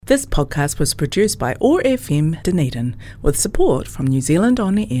This podcast was produced by OAR FM Dunedin with support from New Zealand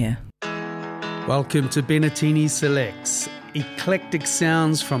On Air. Welcome to Bennettini Selects, eclectic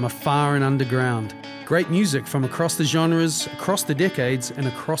sounds from afar and underground. Great music from across the genres, across the decades and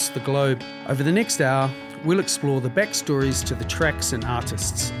across the globe. Over the next hour, we'll explore the backstories to the tracks and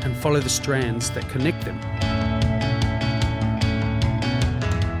artists and follow the strands that connect them.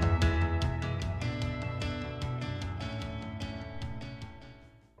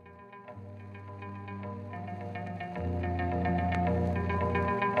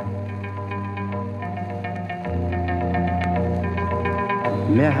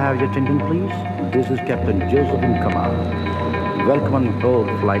 May I have your attention, please? This is Captain Joseph in command. Welcome on board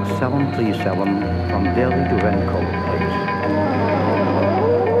Flight 737 from Delhi to Vancouver, please.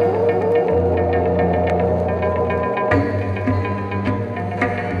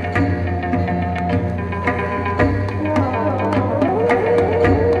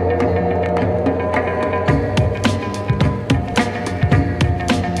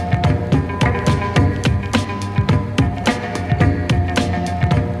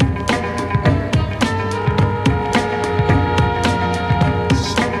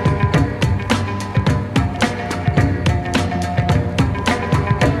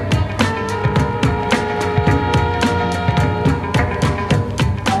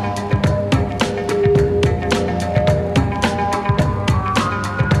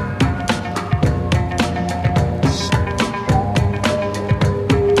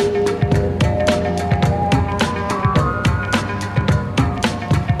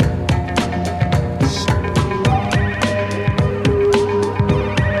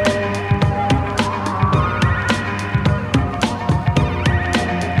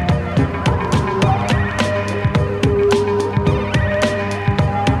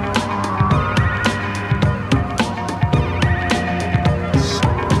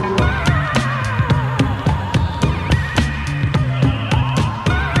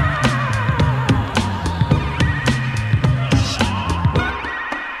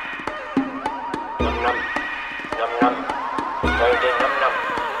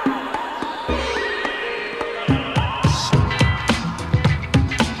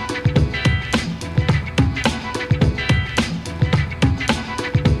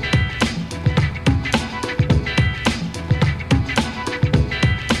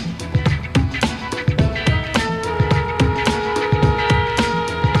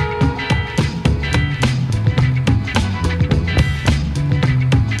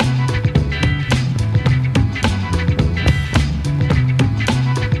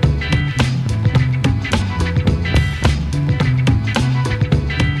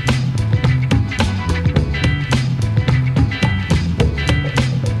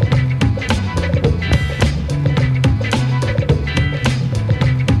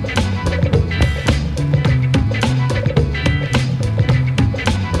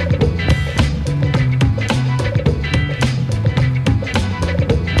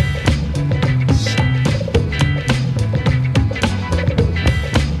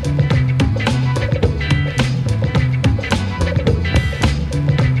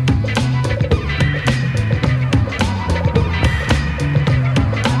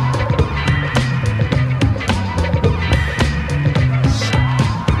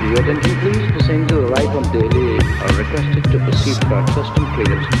 Attention please, passengers arrived from Delhi are requested to proceed for custom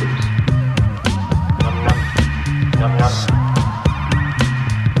clearance please. Num num.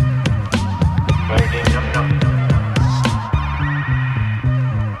 Waiting num num.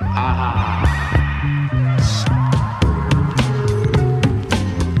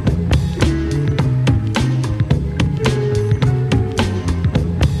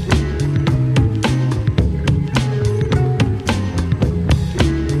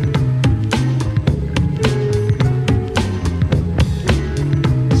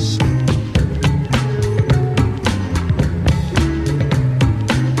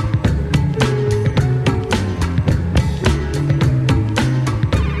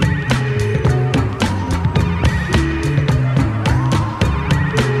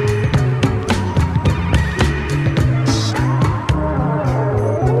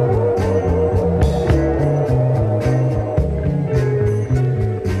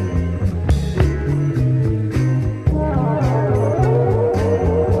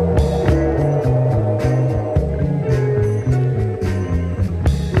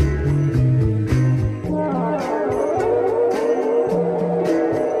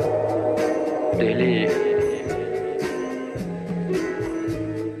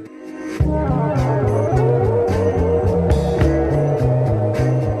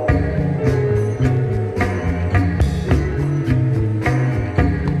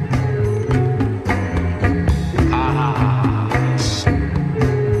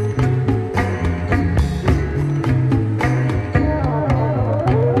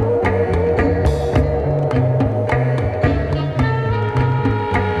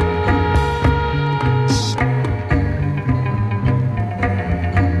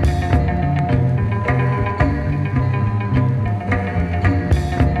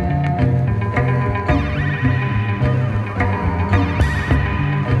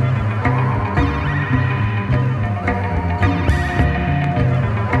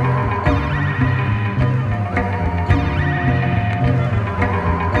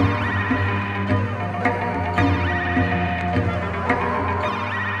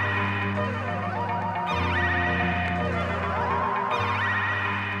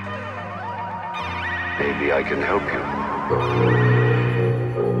 Maybe I can help you.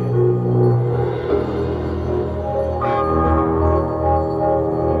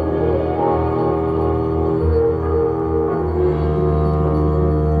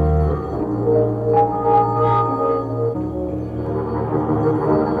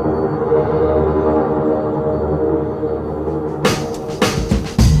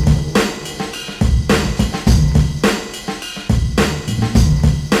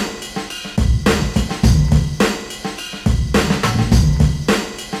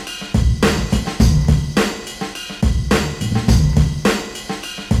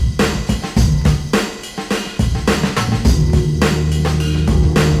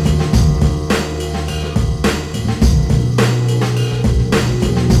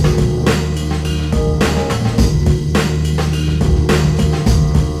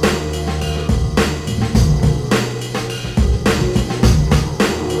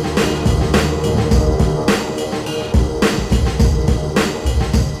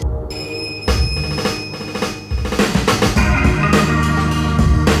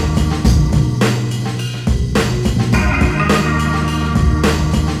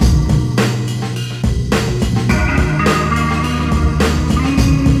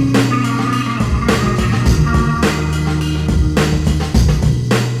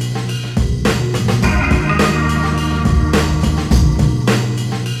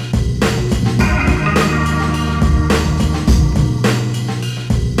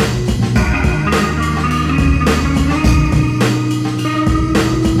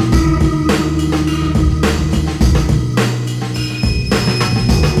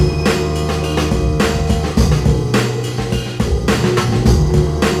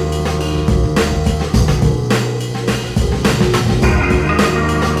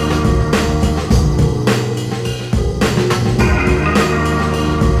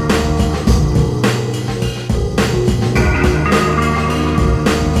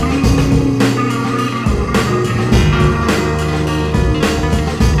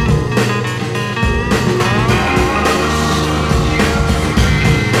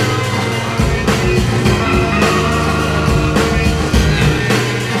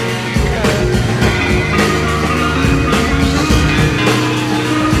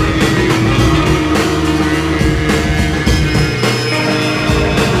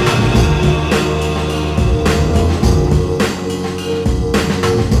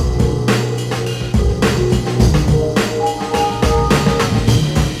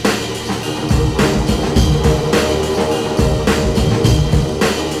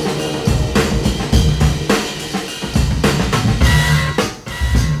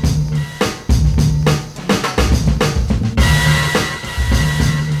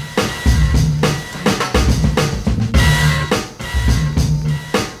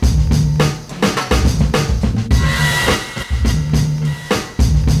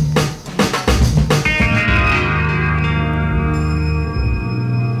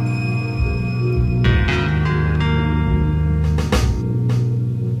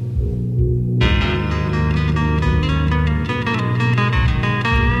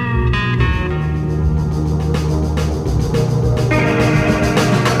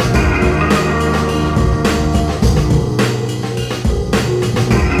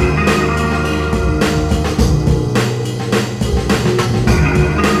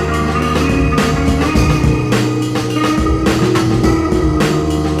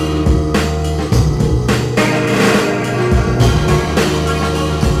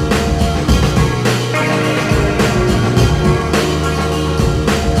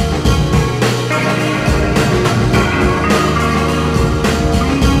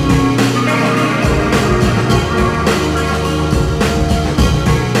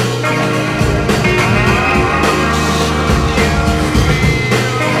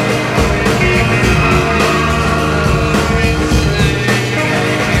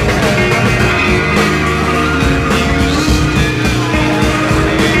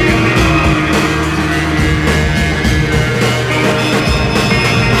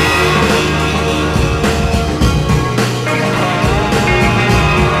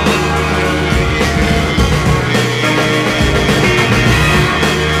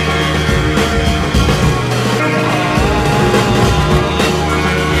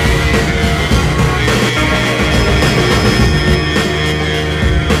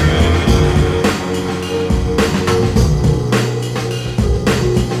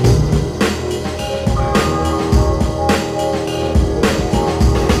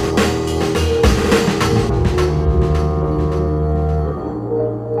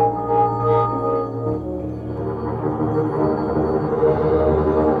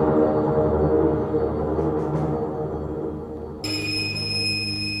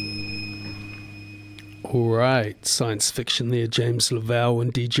 Science fiction there, James Lavelle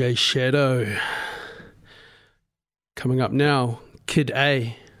and DJ Shadow. Coming up now, Kid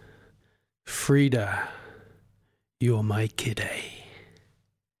A, Frida, You're My Kid A.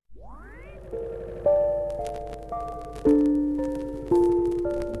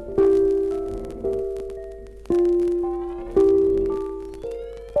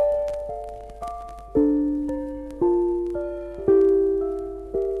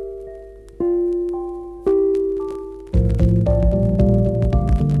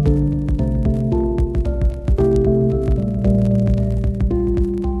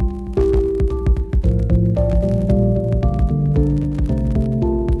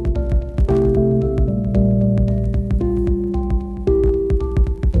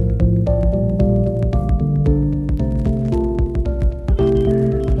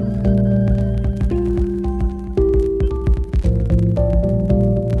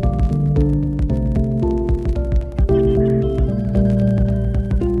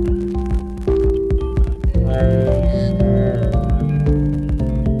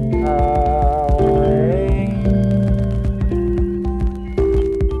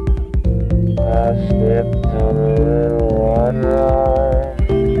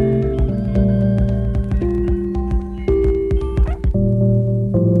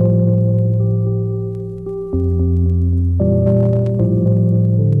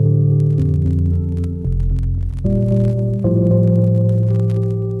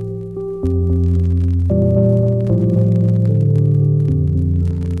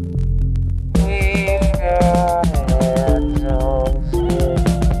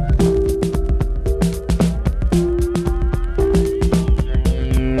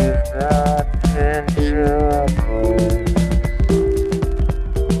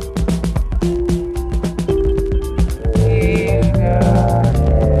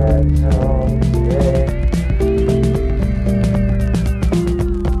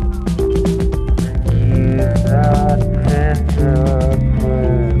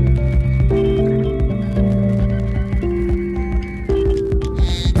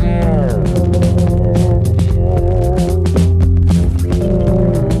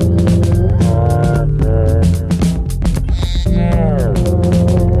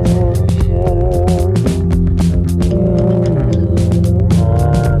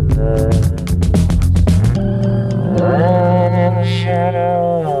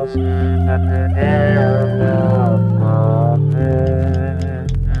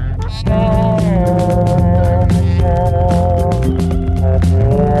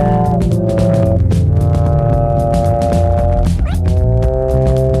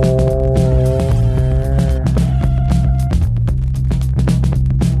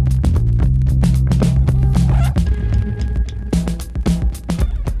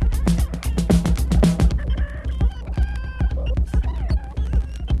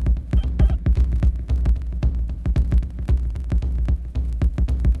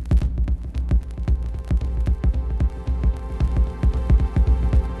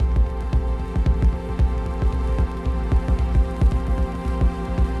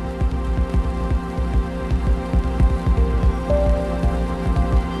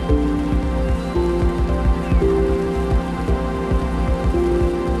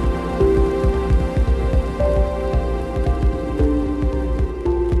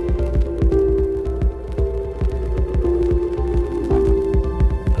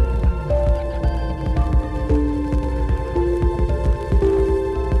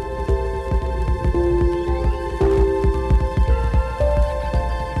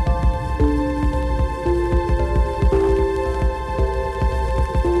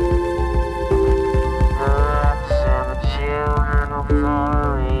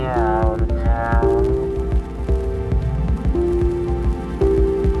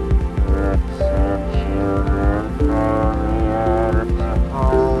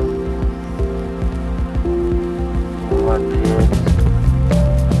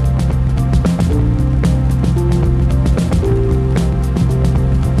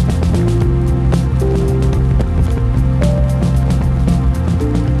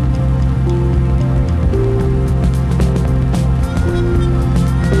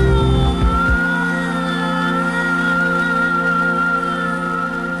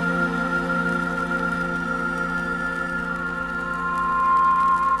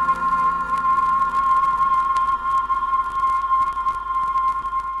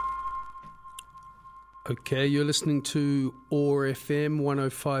 Okay, you're listening to OAR FM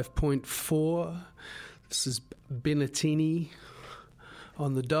 105.4. This is Bennettini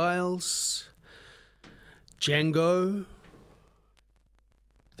on the dials. Django,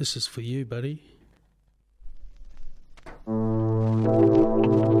 this is for you, buddy.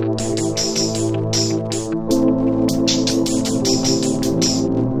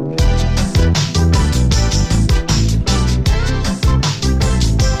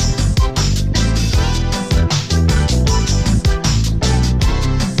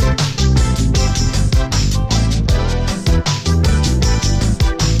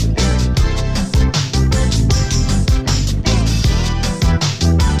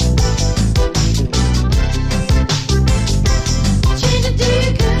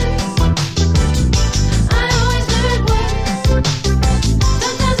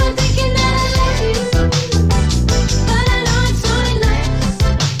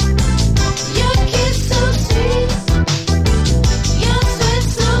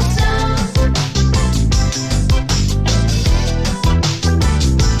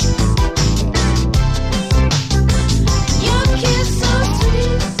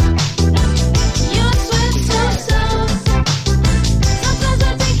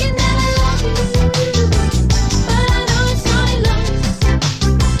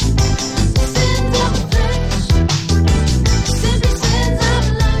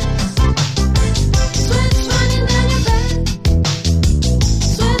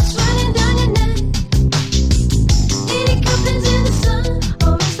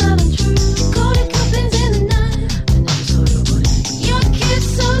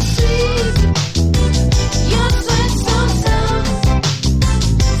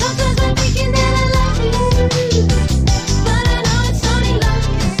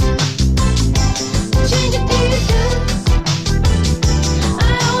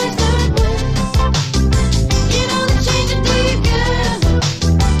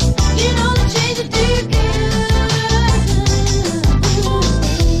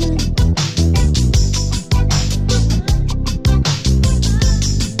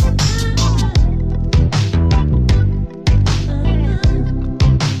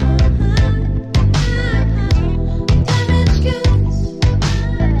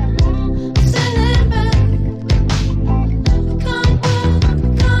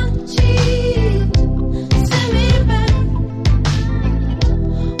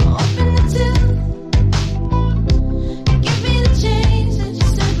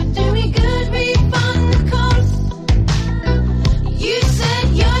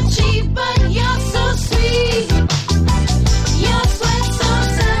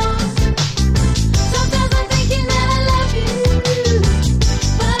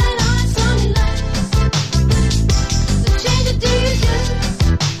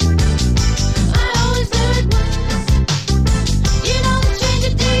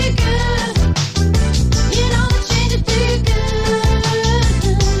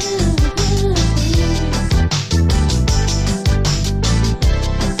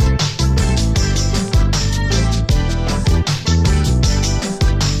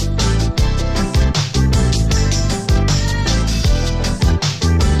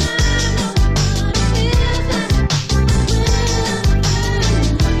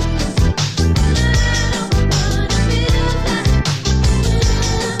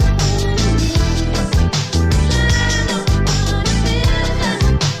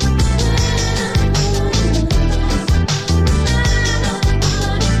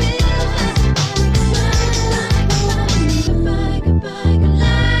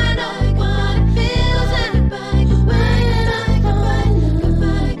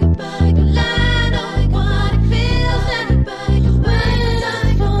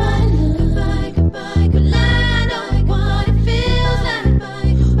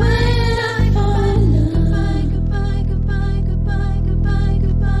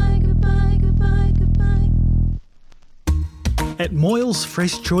 At Moyle's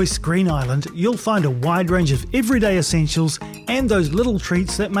Fresh Choice Green Island, you'll find a wide range of everyday essentials and those little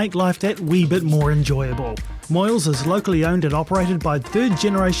treats that make life that wee bit more enjoyable. Moyle's is locally owned and operated by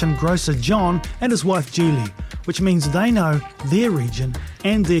third-generation grocer John and his wife Julie, which means they know their region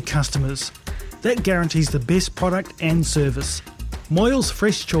and their customers. That guarantees the best product and service. Moyle's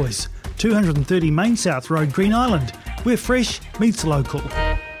Fresh Choice, 230 Main South Road, Green Island, where fresh meets local.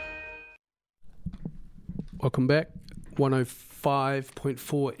 Welcome back.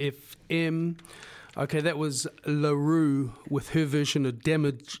 105.4 FM. Okay, that was LaRue with her version of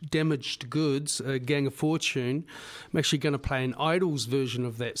Damaged Goods, a Gang of Fortune. I'm actually going to play an Idols version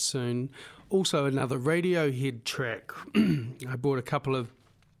of that soon. Also another Radiohead track. I bought a couple of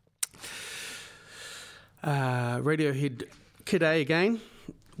Radiohead Kid A again,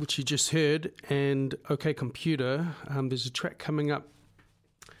 which you just heard, and OK Computer. There's a track coming up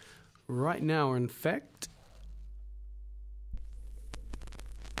right now, in fact.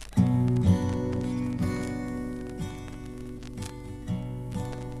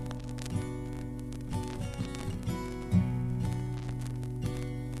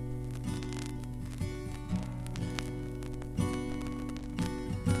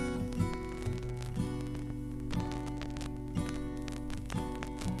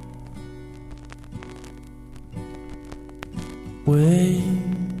 Wake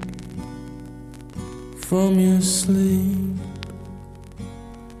from your sleep,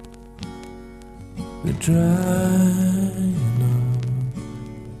 the drying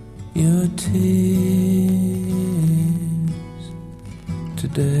of your tears.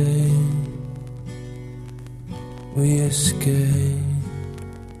 Today we escape,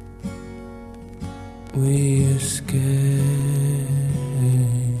 we escape.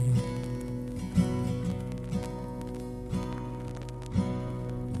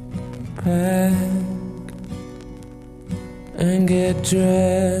 Pack and get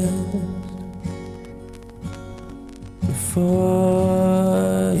dressed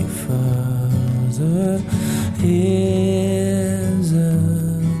before your father hears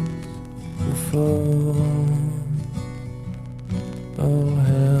us, before all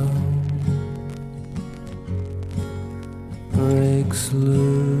hell breaks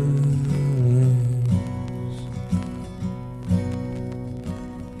loose.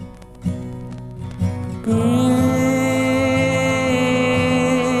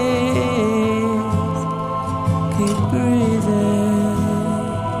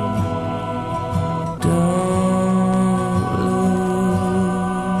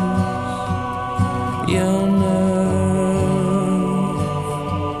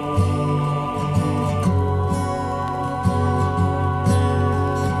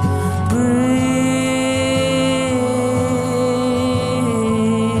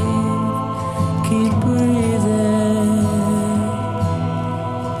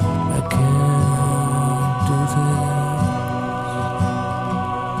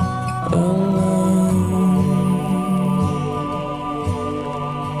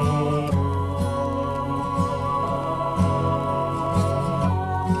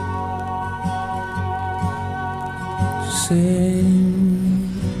 Sing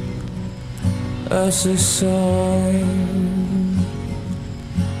us a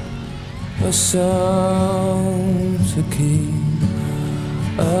song to keep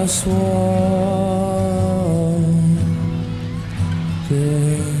us warm.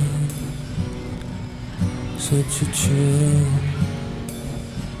 There's such a chill,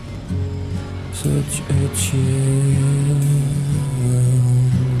 such a chill.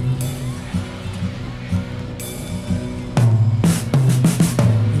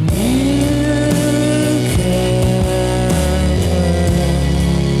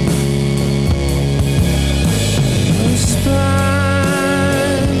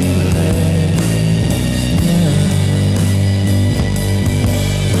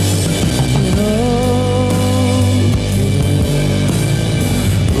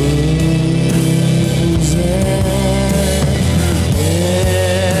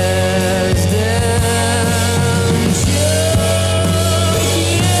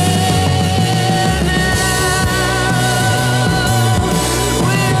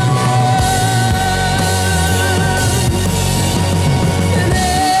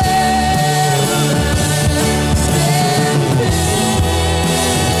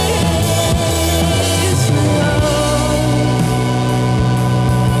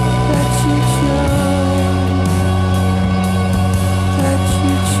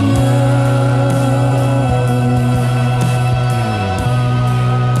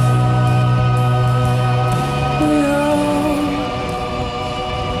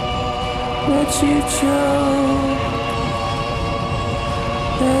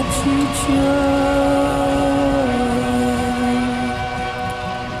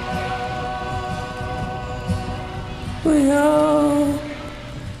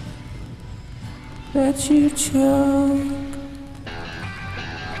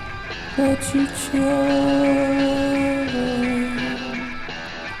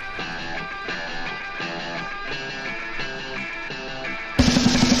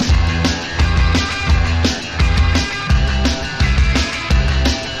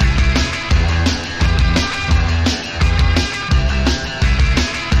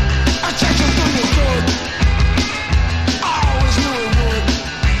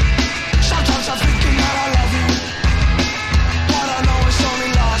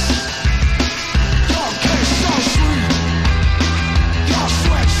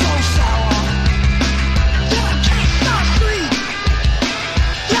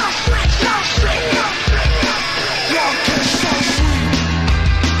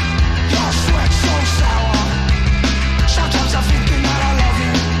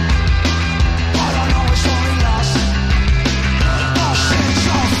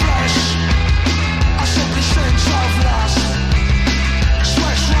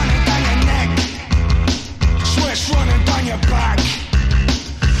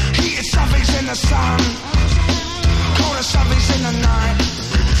 the sun. Corner something's in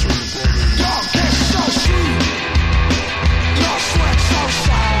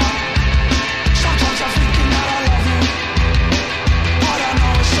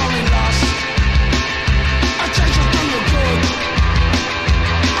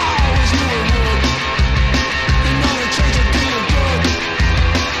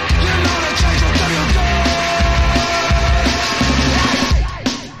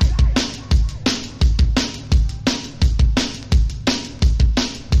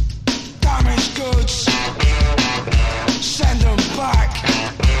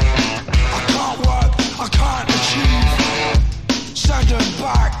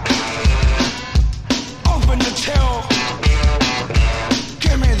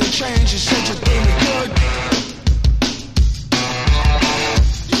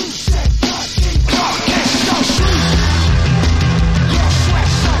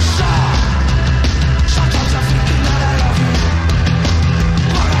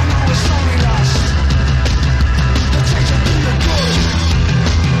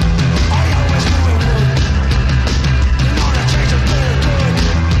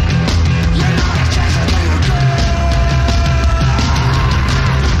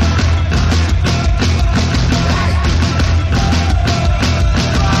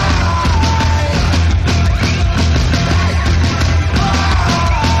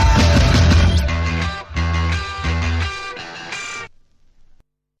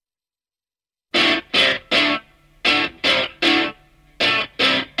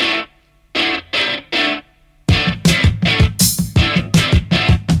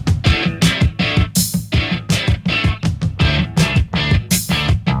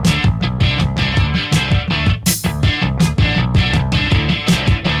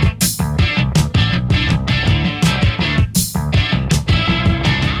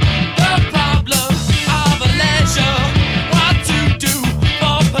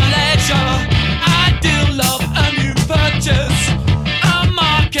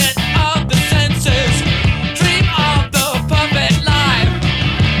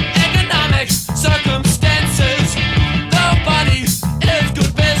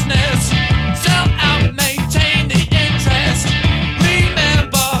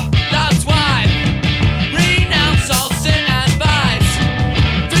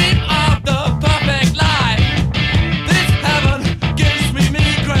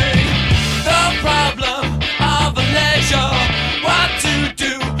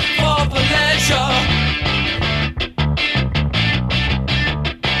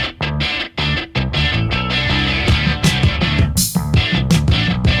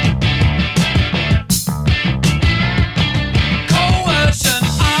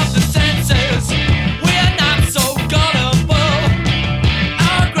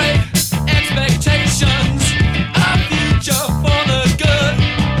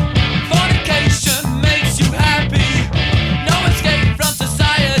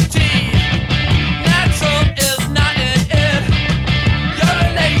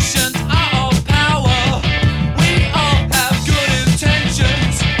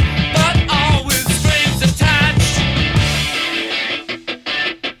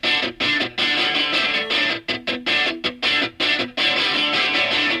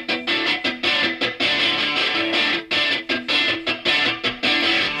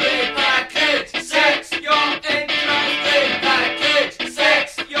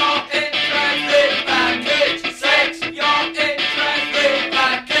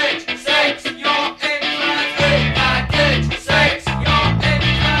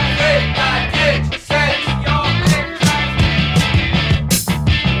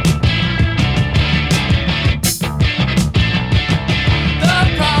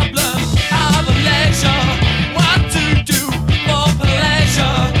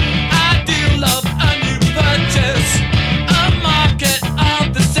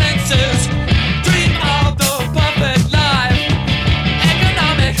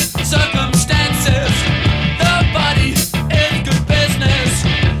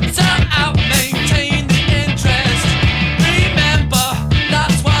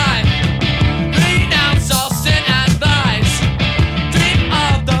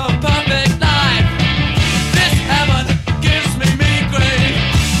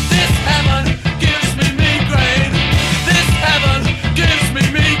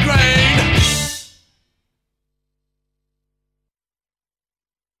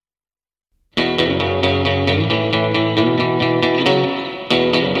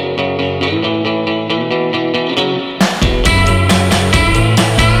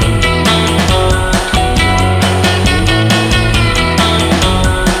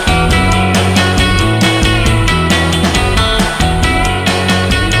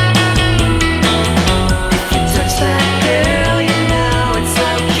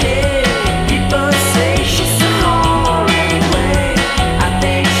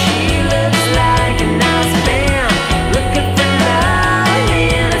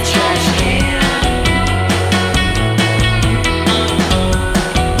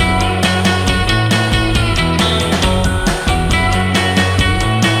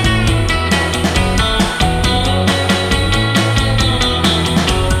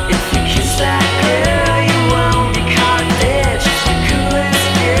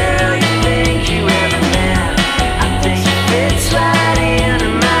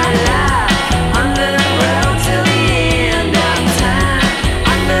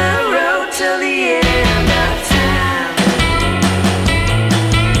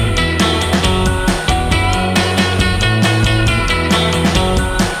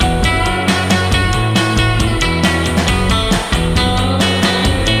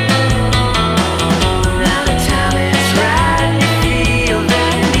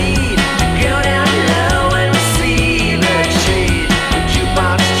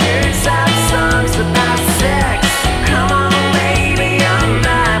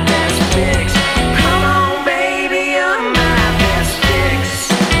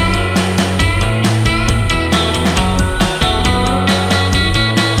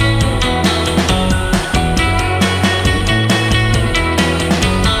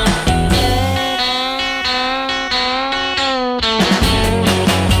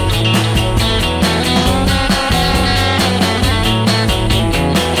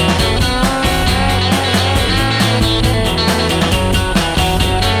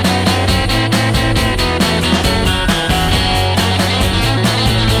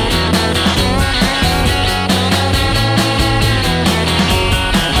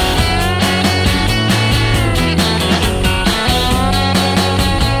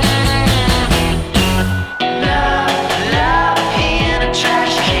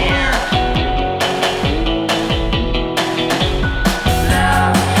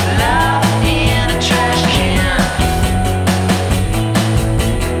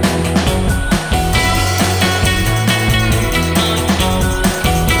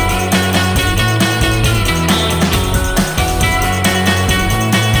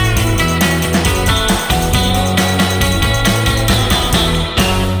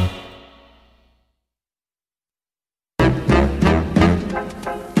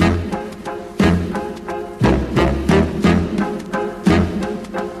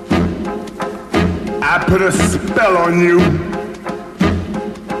I put a spell on you.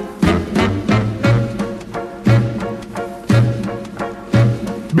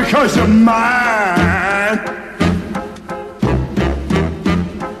 Because you're mine.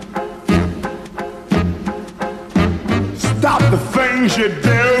 Stop the things you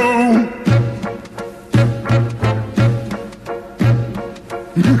do.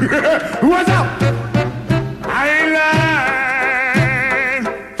 What's up? I ain't lying.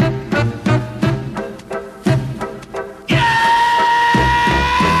 Yeah,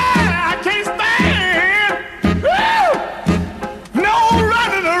 I can't stand. Woo! No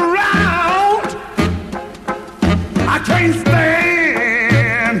running around. I can't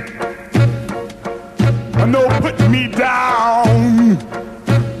stand. No putting me down.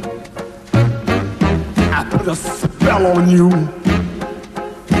 I put a spell on you.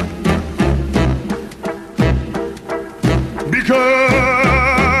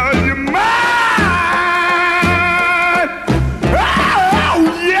 Because you're mine. Oh,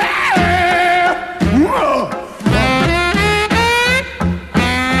 yeah. Whoa.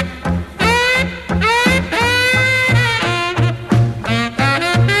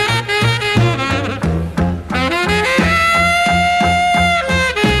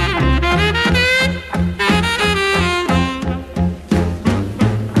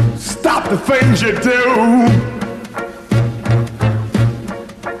 Stop the things you do.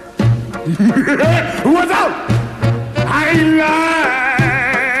 What's up? I ain't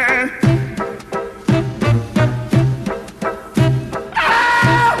lying.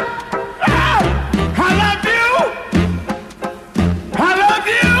 Oh, oh, I love you. I love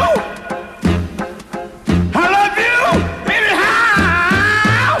you. I love you.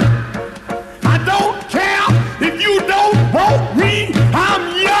 Anyhow, I don't care if you don't want me. I'm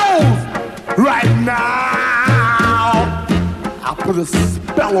yours right now. I'll put a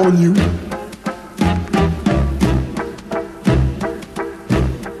spell on you.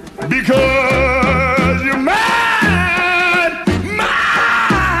 Because you're mine,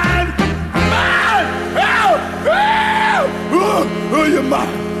 mine, mine. Oh, you're mine.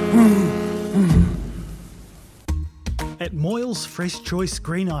 At Moyles Fresh Choice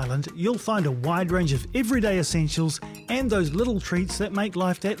Green Island, you'll find a wide range of everyday essentials and those little treats that make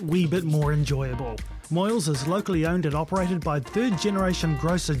life that wee bit more enjoyable. Moyles is locally owned and operated by third-generation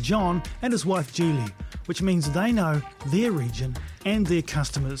grocer John and his wife Julie, which means they know their region and their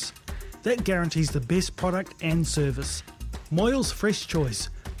customers. That guarantees the best product and service. Moyles Fresh Choice,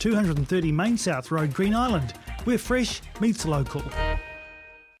 230 Main South Road, Green Island, where fresh meets local.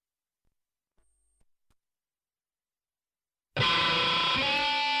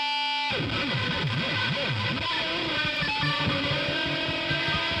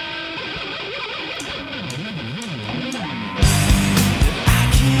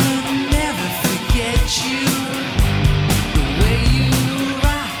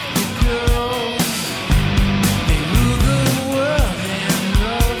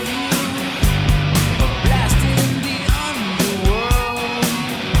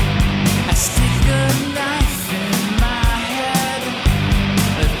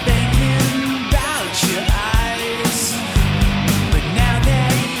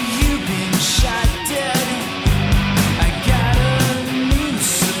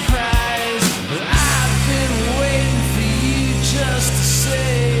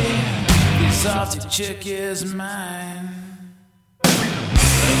 Chick is mine. All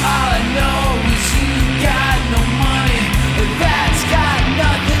I know is you got no money, but that's got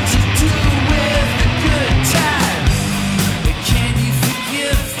nothing to do with the good time. Can you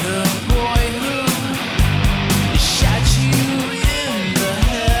forgive the boy who shot you in the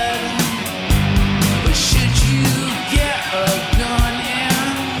head? Or should you get a gun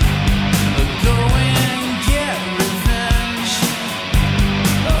and go and get revenge?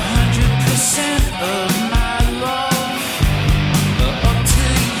 100% of my love, up to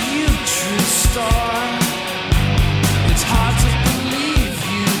you, true star. It's hard to believe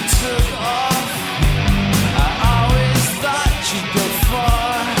you took off. I always thought you'd go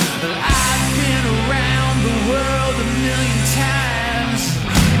far, but I've been around the world a million times,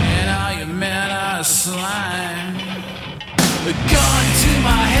 and all your men are slime. A gun to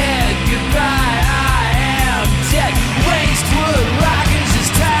my head, goodbye, I am dead. Waste wood, rockers,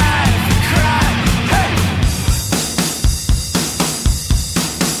 it's time to cry. Hey!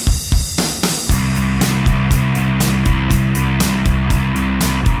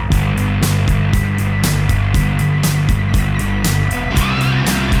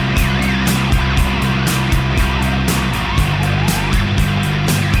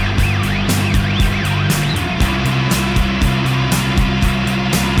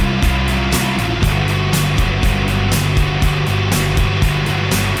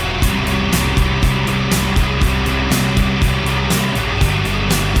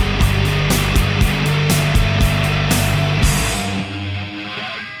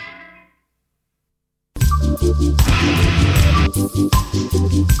 I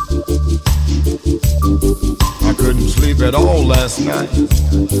couldn't sleep at all last night,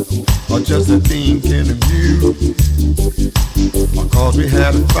 or just thinking of you. Because we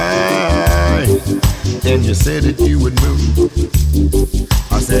had a fight, and you said that you would move.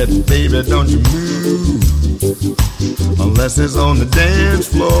 I said, baby, don't you move, unless it's on the dance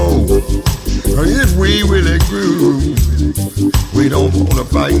floor. Or if we really groove, we don't wanna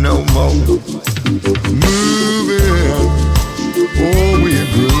fight no more. Moving, oh, we're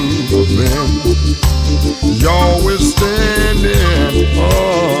grooving. Y'all we're standing,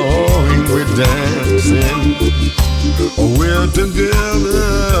 oh, and we're dancing. Oh, we're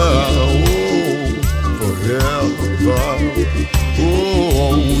together, oh, forever.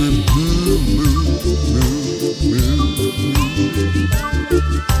 Oh, we move, move, move,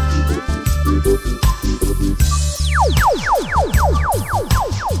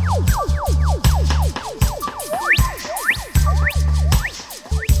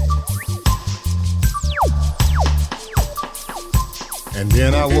 And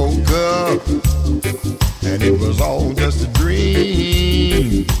then I woke up, and it was all just a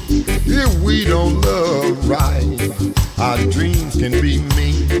dream. If we don't love right, our dreams can be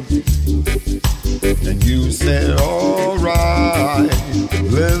mean. And you said, all right,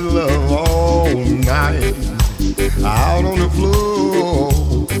 let's love all night. Out on the floor,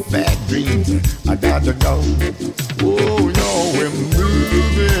 bad dreams, I got to go. Oh, y'all, we're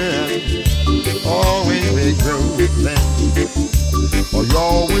moving, always we're grooving. Oh,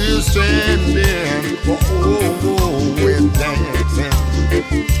 y'all, we're standing, oh, we're dancing.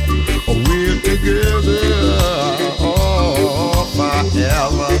 Oh, we're together, oh,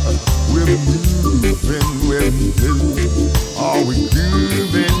 forever. We're moving, oh, we're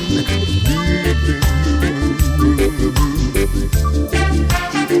grooving,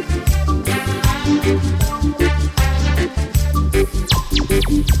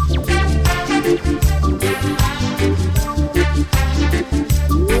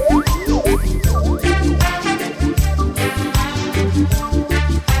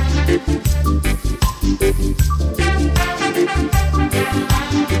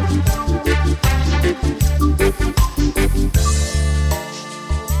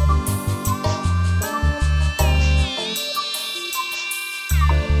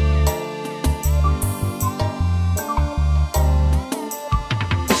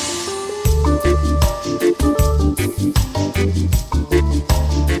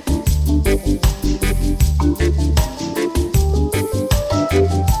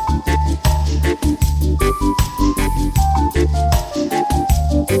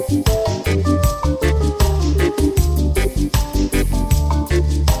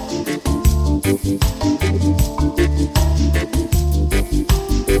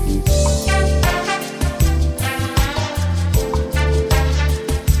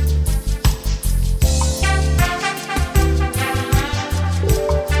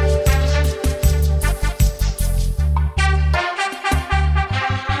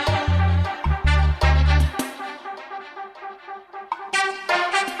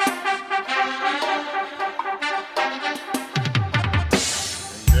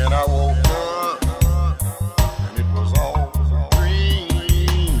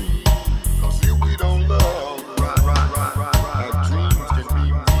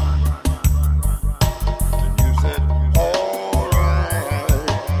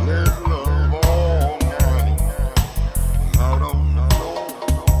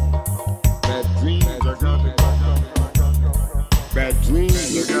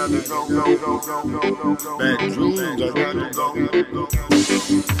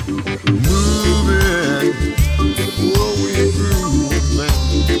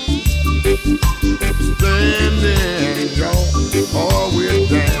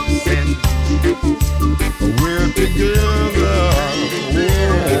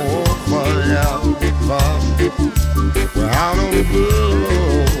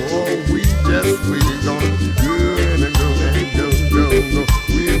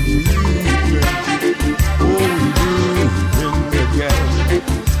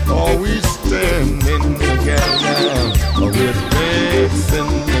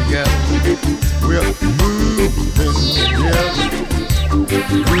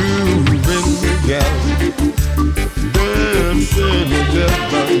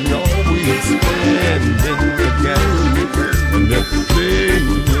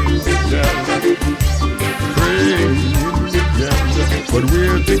 but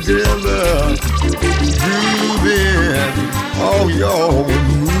we're together, grooving. Oh, y'all, we're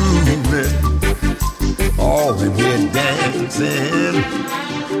moving. Oh, and we're dancing.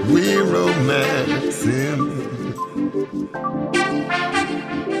 we're romancing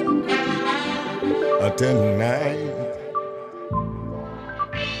tonight.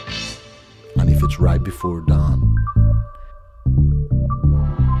 And if it's right before dawn,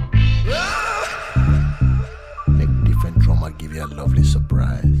 make different drummer give you a lovely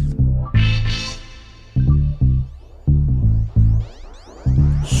surprise.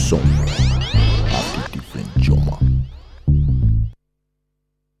 Song after different drummer.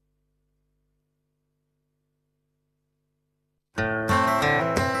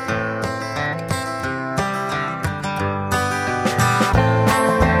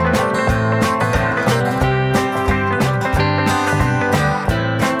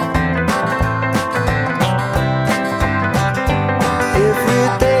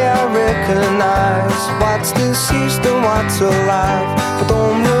 What's deceased and what's alive, but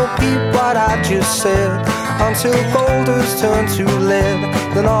don't repeat what I just said until gold has turned to lead.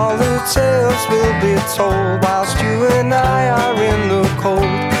 Then all the tales will be told whilst you and I are in the cold.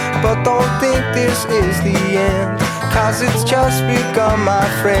 But don't think this is the end, 'cause it's just begun, my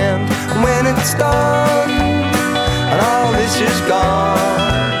friend. And when it's done and all this is gone,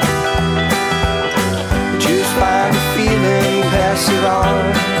 just find a feeling, pass it on.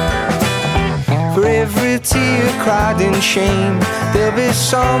 For every tear cried in shame, there'll be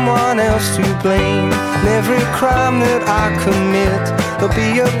someone else to blame. And every crime that I commit, there'll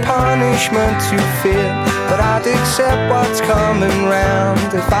be a punishment to fit. But I'd accept what's coming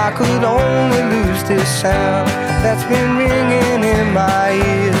round if I could only lose this sound that's been ringing in my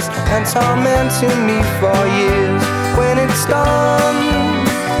ears and tormenting me for years. When it's done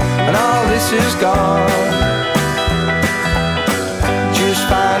and all this is gone, just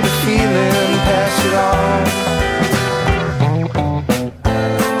find a feeling, pass it on.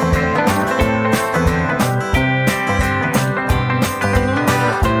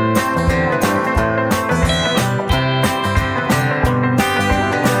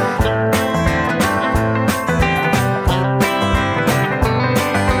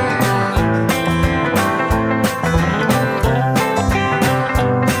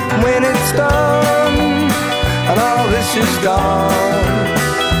 When it's done and all this is gone,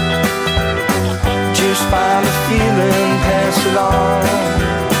 just find a feeling, pass it on.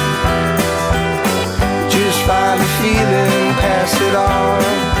 Just find a feeling, pass it on.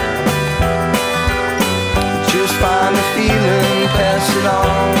 Just find a feeling, pass it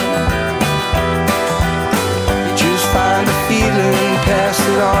on. Just find a feeling, pass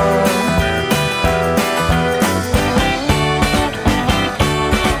it on.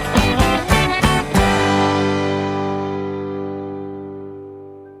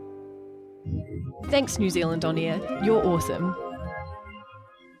 Thanks, New Zealand On Air. You're awesome.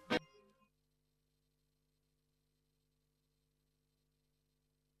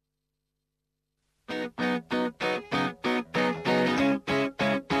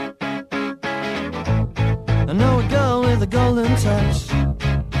 I know a girl with a golden touch.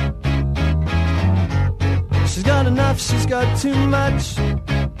 She's got enough, she's got too much.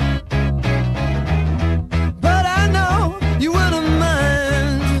 But I know you wouldn't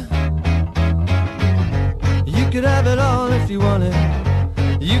mind. You could have it all if you wanted.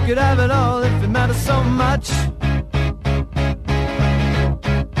 You could have it all if it matters so much.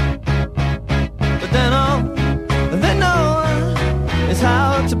 But then all they know is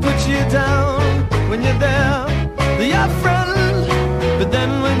how to put you down. When you're there, they're your friend. But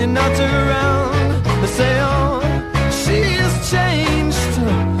then when you're not around, they say, oh, she has changed.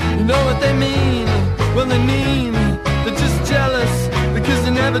 You know what they mean? Well, they mean they're just jealous because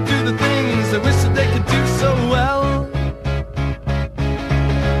they never do the things they wish that they could do so well.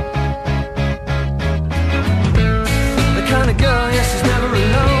 The kind of girl, yeah, she's never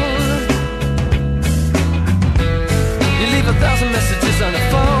alone. You leave 1,000 messages on the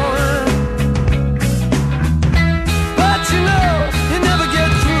phone, but you know you never get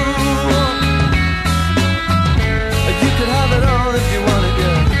through. You could have it all if you wanted,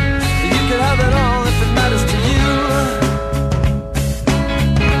 girl. You could have it all if it matters to you.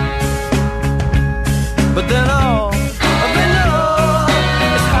 But then all they know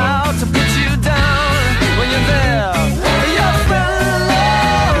is how to put you down. When you're there, your friend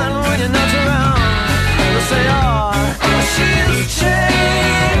alone. When you're not around, they'll say, oh, she's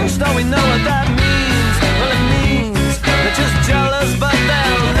changed. Now we know what that means. Well, it means they're just jealous, but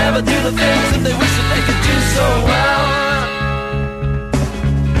they'll never do the things that they wish that they could do so well.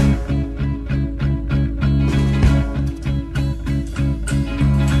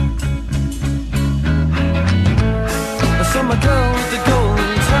 So my girl with the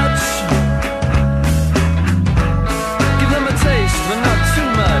golden touch, give them a taste, but not too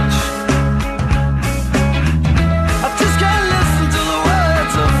much.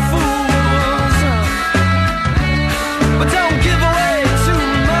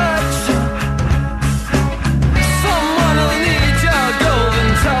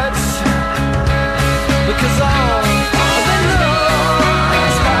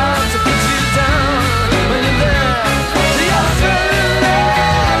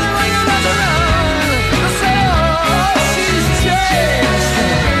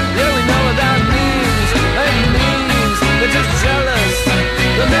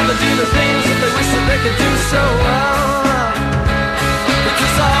 so well.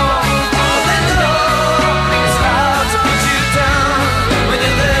 Because all they know is how to put you down when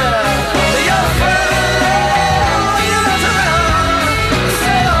you're there. You're afraid you're not around.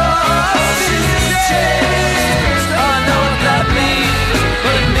 So she's changed. I know what that means,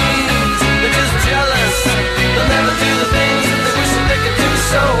 but it means they're just jealous. They'll never do the things that they wish that they could do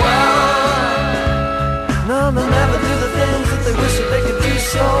so well. No, they'll never do the things that they wish that they could do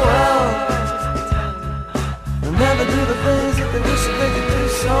so well. They'll never do the things that they wish that they could do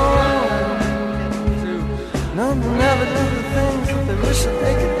so well. No, they'll never do the things that they wish that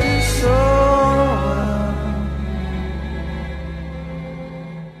they could do so well.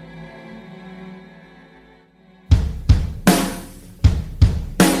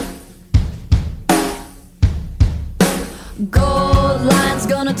 Gold line's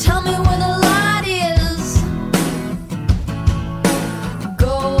gonna tell me where the light is.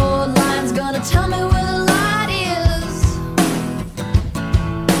 Gold line's gonna tell me where the light is.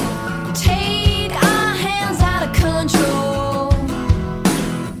 Take our hands out of control.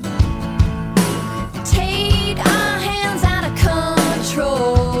 Take our hands out of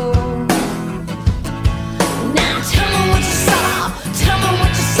control. Now tell me what you saw. Tell me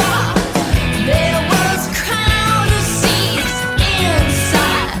what you saw. There was a crowd of seas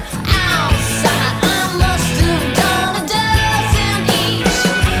inside, outside. I must have done a dozen each.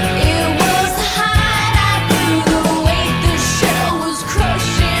 It was the hideout through the weight the shell was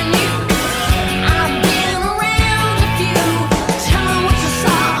crushing you. I've been around a few. Tell me what you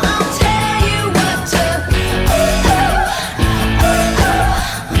saw. I'll tell you what to.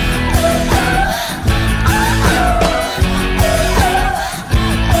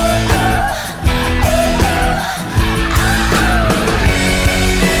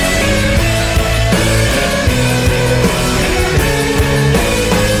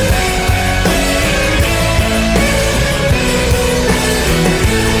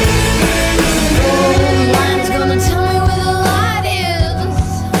 Gold line's gonna tell me where the light is.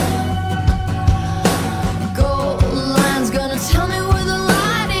 Gold line's gonna tell me where the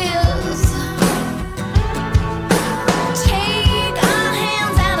light is. Take our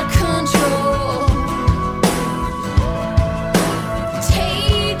hands out of control.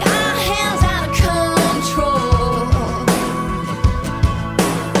 Take our hands out of control.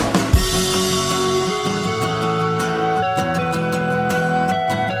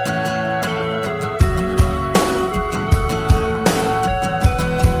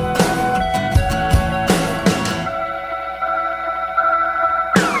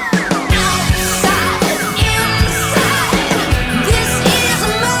 This is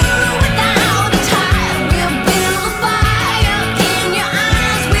a moon without a tide. We'll build a fire in your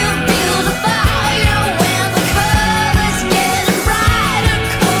eyes. We'll build a fire when the colors get brighter.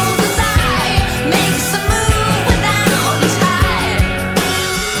 Cold desire makes a move without a tide.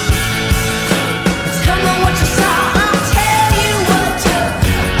 Tell me what you saw. I'll tell you what to.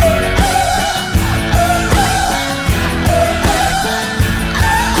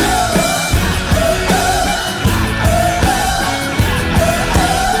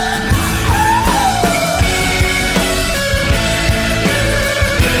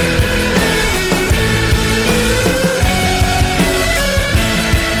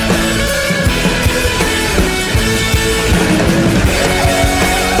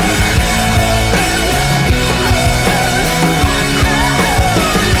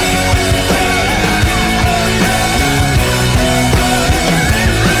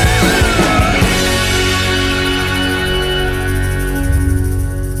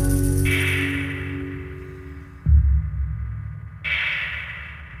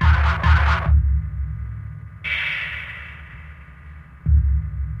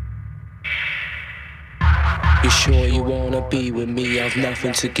 You sure you wanna be with me? I've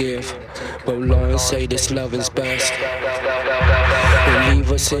nothing to give. Won't lie and say this loving's best. Will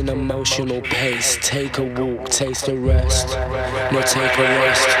leave us in emotional pace. Take a walk, taste a rest. No, take a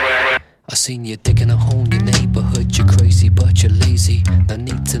rest. I seen you digging a hole in your neighborhood. You're crazy, but you're lazy. No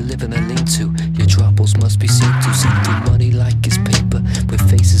need to live in a lean-to. Your troubles must be seen to. See through money like it's paper, with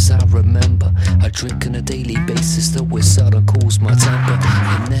faces I remember. I drink on a daily basis, though it seldom cools my temper.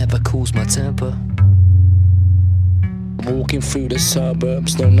 It never cools my temper. Walking through the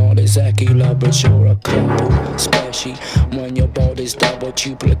suburbs, no, not exactly love, but you're a couple. Especially when your body's double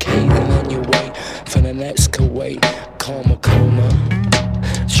duplicating and you wait for the next Kuwait. Karma coma,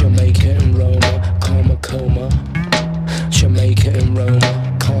 Jamaica and Roma. Karma coma, Jamaica and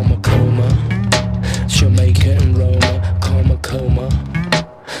Roma. Karma coma, Jamaica and Roma. Karma coma,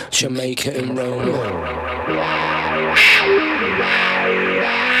 Jamaica and Roma.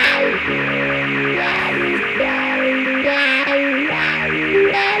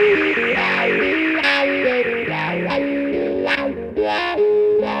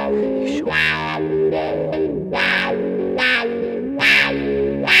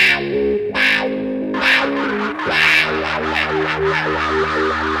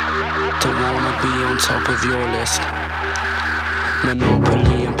 Don't wanna be on top of your list.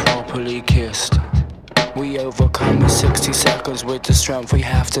 Monopoly and properly kissed. We overcome in 60 seconds with the strength we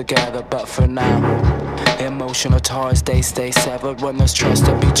have together. But for now, emotional ties, they stay severed. When there's trust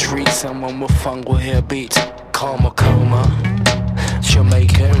to be treated, someone with fun will hear beats. Karma coma,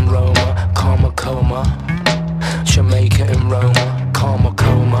 Jamaica and Roma. Karma coma, Jamaica and Roma. Karma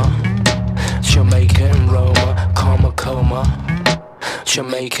coma, Jamaica and Roma. Karma coma,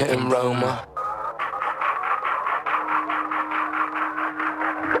 Jamaica and Roma.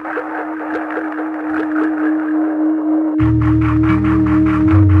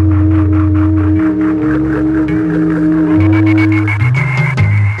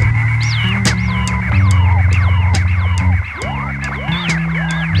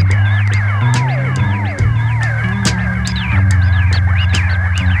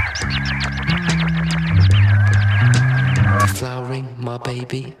 My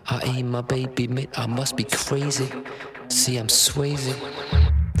baby, I ain't my baby, mate, I must be crazy. See, I'm Swayze.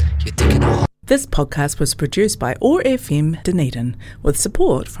 You're thinking of. This podcast was produced by OAR FM Dunedin with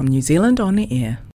support from New Zealand On the Air.